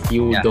sell if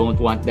you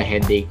don't want the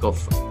headache of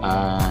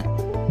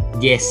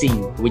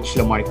guessing which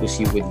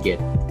LaMarcus you would get.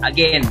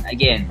 Again,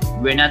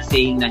 we're not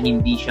saying na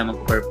hindi siya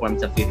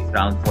mag-perform sa 5th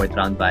round, 4th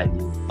round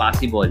value.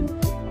 Possible.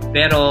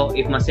 Pero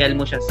if ma-sell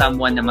mo siya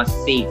someone na mas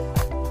safe,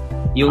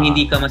 yung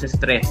hindi ka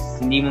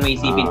mas-stress, hindi mo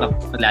maisipin pa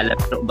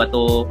maglalaro ba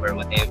to or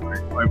whatever,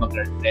 or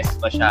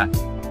mag-rest pa siya,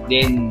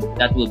 then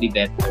that will be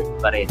better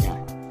pa rin.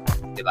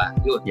 Diba?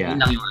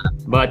 Yun lang yung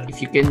But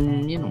if you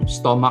can,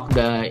 stomach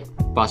the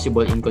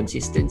possible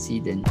inconsistency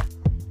then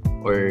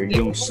or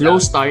yung slow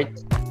start,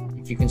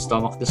 if you can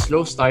stomach the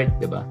slow start,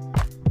 diba?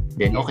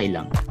 Then okay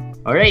lang.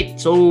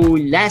 Alright, so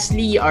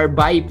lastly, our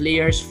buy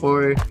players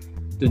for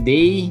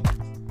today.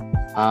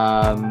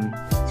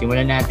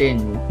 Simulan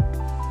natin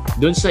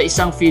dun sa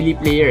isang Philly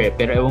player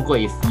pero ewan ko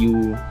if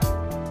you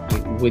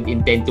would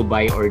intend to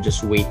buy or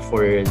just wait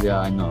for the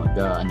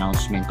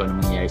announcement kung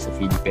ano mangyayari sa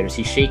Philly. Pero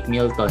si Shake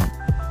Milton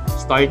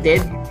started.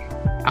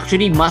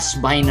 Actually,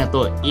 must buy na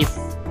to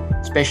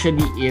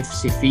especially if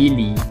si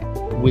Philly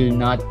will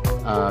not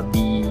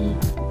be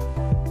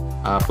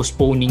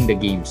postponing the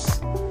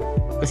games.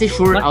 Kasi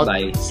sure out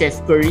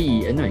Seth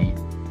Curry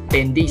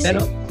 10 days.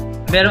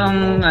 Pero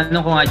ang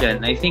ko nga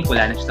dyan, I think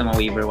wala na siya sa mga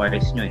waiver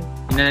wires nyo .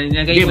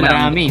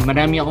 Hindi,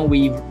 marami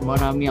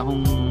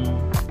akong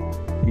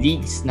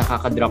leagues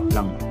nakaka-drop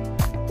lang.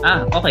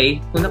 Okay.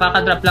 Kung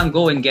nakaka-drop lang,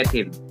 go and get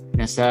him.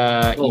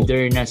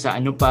 Either nasa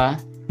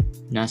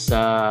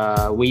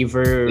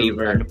waiver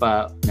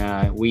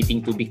na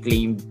waiting to be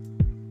claimed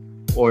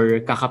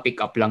or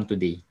kaka-pick up lang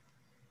today.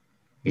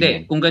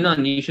 Hindi, kung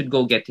gano'n, you should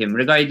go get him.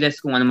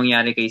 Regardless kung ano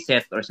mangyari kay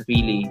Seth or sa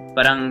Philly.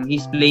 Parang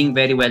he's playing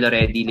very well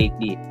already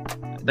lately.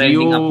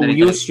 Trending up na rin.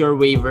 You use your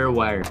waiver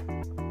wire.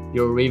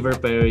 Your waiver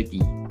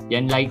priority.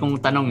 Yan lagi kong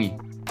tanong eh.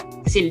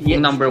 Kasi kung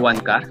number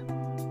 1 ka?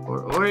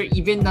 Or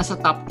even nasa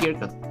top tier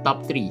ka,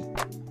 top 3.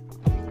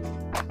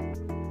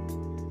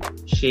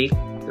 Shake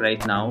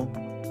right now.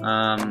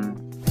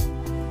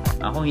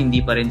 Ako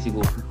hindi pa rin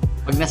siguro.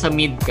 Pag nasa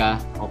mid ka,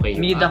 okay.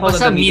 Mid ako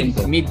basta mid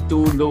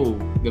to low,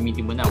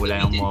 gamitin mo na. Wala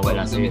nang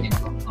mawawala sa'yo.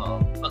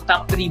 Pag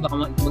top 3, baka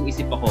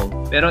mag-isip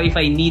ako. Pero if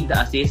I need the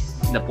assists,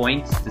 the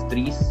points, the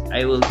threes,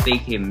 I will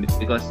take him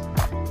because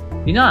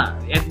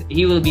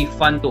he will be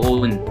fun to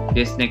own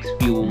this next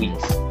few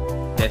weeks.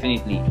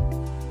 Definitely.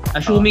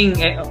 Assuming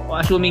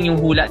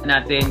yung hula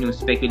natin, yung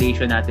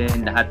speculation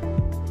natin, lahat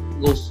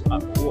goes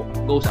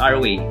our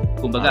way.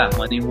 Kumbaga,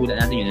 kung ano yung hula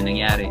natin, yun ang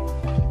nangyari.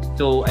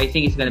 So, I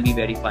think it's gonna be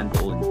very fun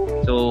to own.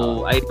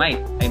 So, I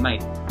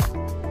might.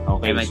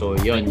 Okay, so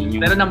yun.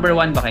 Pero number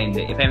 1 baka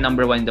hindi. If I'm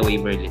number 1 in the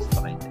waiver list,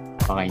 baka hindi.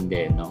 Baka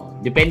hindi, no.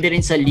 Depende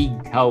rin sa league,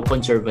 how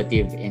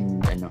conservative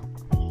and ano.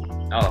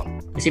 Oo.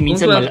 Kasi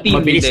minsan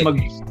mabilis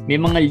may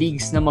mga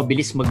leagues na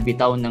mabilis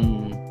magbitaw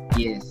ng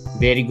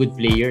very good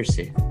players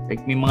eh.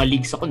 Like may mga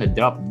leagues ako na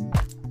drop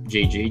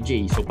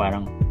JJJ. So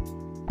parang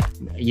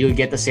you'll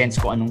get a sense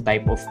kung anong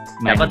type of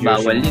manager. Dapat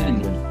bawal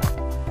yun.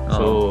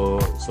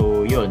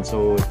 So yun.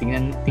 So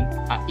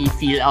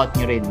i-feel out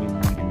nyo rin yung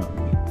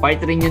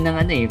part rin yun ng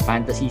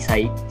fantasy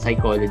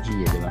psychology,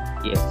 di ba?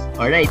 Yes.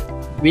 Alright.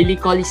 Willie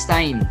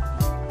Cauley-Stein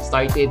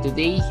started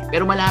today.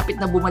 Pero malapit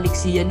na bumalik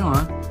si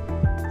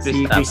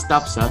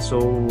Kristaps.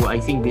 So I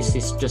think this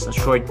is just a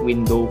short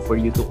window for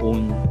you to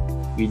own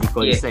Willie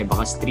Cauley-Stein.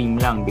 Baka stream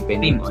lang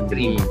depending on the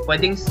game.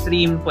 Pwedeng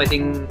stream,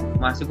 pwedeng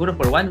siguro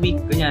for 1 week,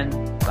 ganyan.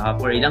 Baka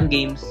for ilang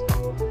games.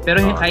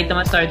 Pero kahit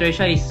naman starter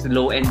siya is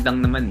low end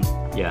lang naman eh.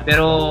 Yeah.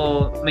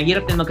 Pero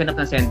mahirap din maghanap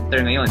ng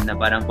center ngayon na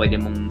parang pwede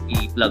mong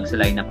i-plug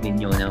sa lineup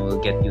ninyo na will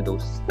get you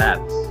those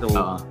stats. So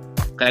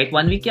kahit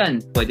 1 week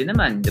yan, pwede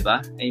naman, di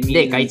ba? I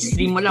mean, kahit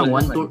stream mo lang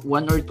 1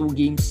 or 2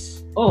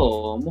 games.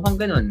 Mukhang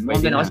ganun.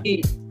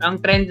 Kasi ang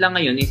trend lang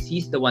ngayon is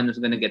he's the one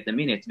who's gonna get the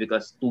minutes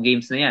because 2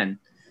 games na yan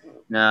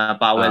na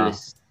Powell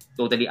is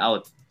totally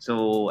out.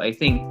 So I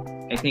think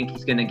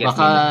he's gonna get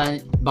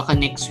baka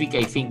next week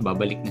I think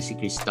babalik na si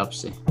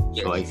Kristaps eh.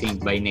 Yes. So I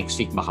think by next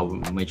week baka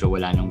medyo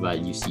wala nang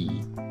value si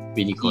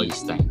Willie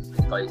Cauley-Stein.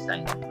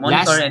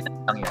 Monitor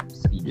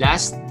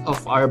last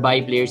of our buy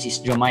players is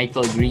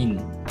JaMychal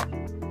Green.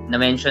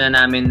 Na-mention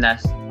na namin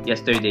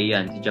yesterday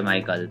yan si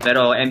JaMychal.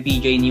 Pero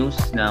MPJ news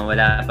na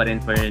wala pa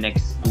rin for the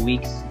next 2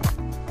 weeks.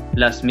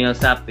 Plus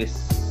Millsap is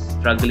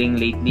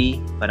struggling lately.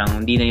 Parang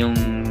hindi na yung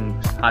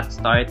hot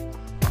start.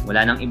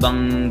 Wala nang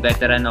ibang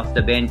veteran off the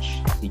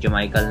bench, si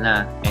JaMychal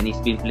na, and he's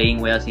been playing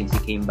well since he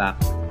came back.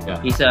 Yeah.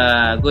 He's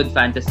a good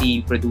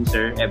fantasy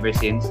producer ever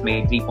since.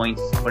 May 3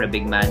 points for a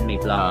big man, may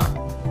block.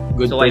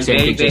 So I'm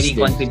very, very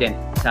confident.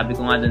 Sabi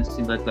ko nga dun sa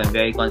sinulat ko, I'm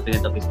very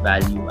confident of his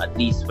value, at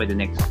least for the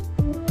next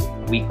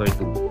week or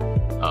 2.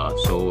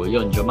 So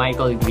yun,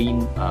 JaMychal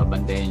Green,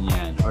 bantayan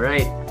yan.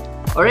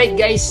 Alright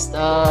guys,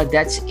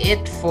 that's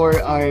it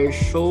for our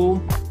show.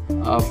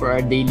 For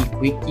our daily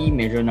quickie,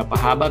 medyo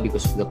napahaba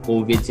because of the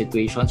COVID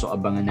situation. So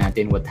abangan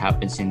natin what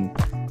happens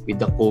with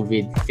the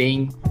COVID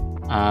thing.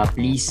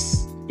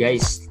 Please,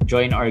 guys,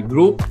 join our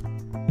group,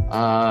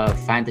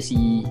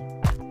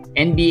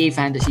 NBA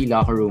Fantasy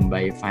Locker Room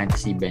by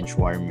Fantasy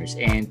Benchwarmers.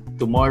 And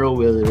tomorrow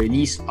we'll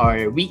release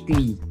our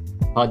weekly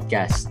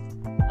podcast.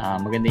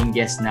 Maganda yung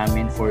guest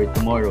namin for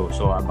tomorrow.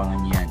 So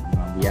abangan niyo yan.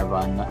 We have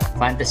a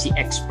fantasy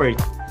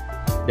expert,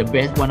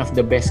 one of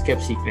the best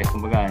kept secret.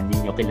 Kumbaga, hindi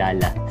nyo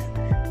kilala.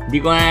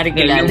 Hindi ko nga rin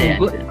kilala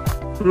yan.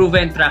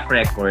 Proven track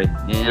record.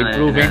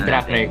 Proven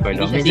track record.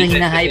 Medyo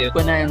hina-hype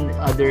ko na yung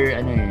other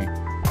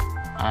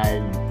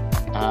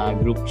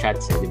group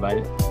chats di ba?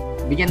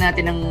 Bigyan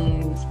natin ng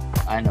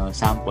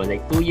sample.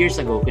 Like 2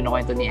 years ago,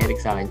 kinukwento ni Eric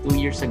sa akin, 2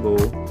 years ago,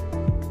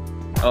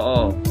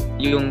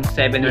 yung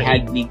 7 or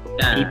 8 leagues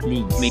na. 8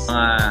 leagues.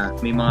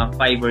 May mga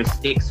 5 or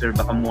 6 or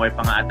baka more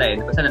pa nga ata.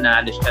 Basta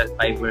nanalo siya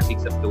 5 or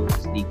 6 of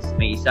those leagues.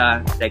 May isa,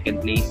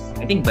 second place.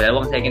 I think 2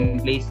 second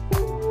place.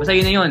 Basta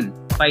yun na yun.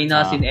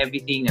 Finals in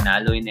everything,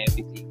 nanalo in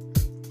everything.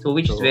 So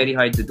which is very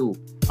hard to do.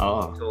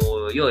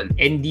 So yun.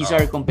 And these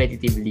are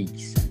competitive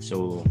leagues.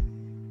 So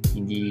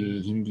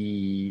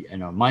hindi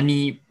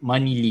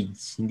money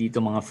leagues, hindi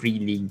to mga free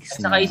leagues.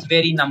 At saka is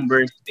very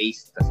numbers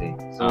based kasi.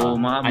 So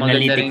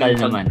analytical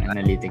naman,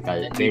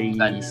 analytical. Very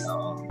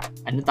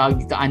ano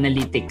tawag dito,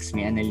 analytics,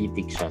 may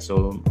analytics siya.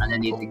 So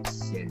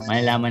analytics, yes.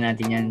 Malalaman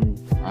natin yan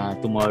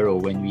tomorrow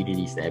when we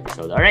release the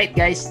episode. Alright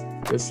guys,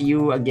 we'll see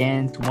you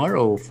again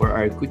tomorrow for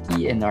our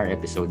quickie and our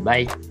episode.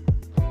 Bye.